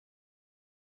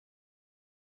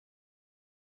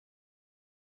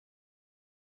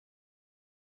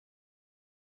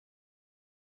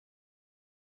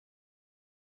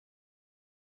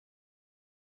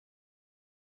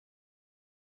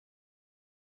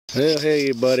Well,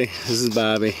 hey buddy, this is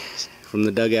Bobby from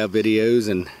the Dugout Videos,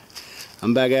 and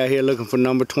I'm back out here looking for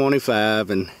number 25,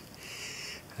 and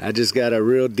I just got a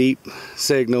real deep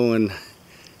signal and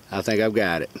I think I've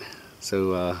got it.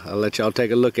 So I'll let y'all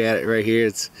take a look at it right here.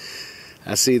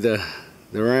 I see the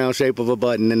round shape of a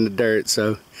button in the dirt,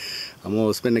 so I'm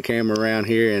gonna spin the camera around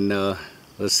here and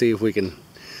let's see if we can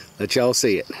let y'all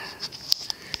see it.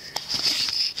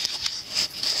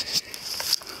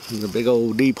 There's a big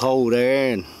old deep hole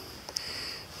there, and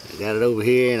I got it over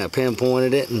here and I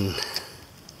pinpointed it, and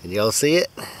can y'all see it?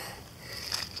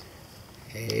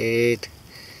 Right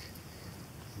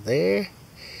there.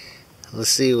 Let's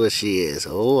see what she is.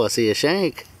 Oh, I see a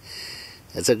shank.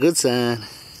 That's a good sign.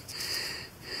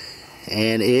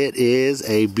 And it is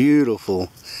a beautiful,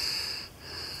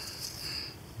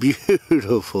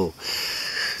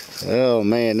 oh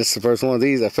man, this is the first one of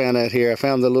these I found out here. I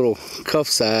found the little cuff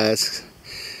size,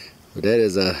 but that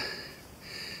is a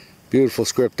beautiful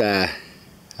script eye.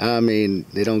 I mean,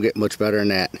 they don't get much better than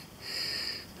that.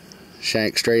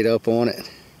 Shank straight up on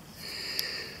it.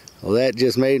 Well, that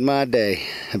just made my day.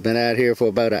 I've been out here for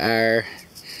about an hour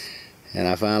and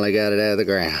I finally got it out of the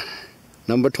ground.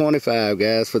 Number 25,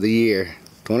 guys, for the year.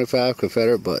 25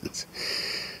 Confederate buttons.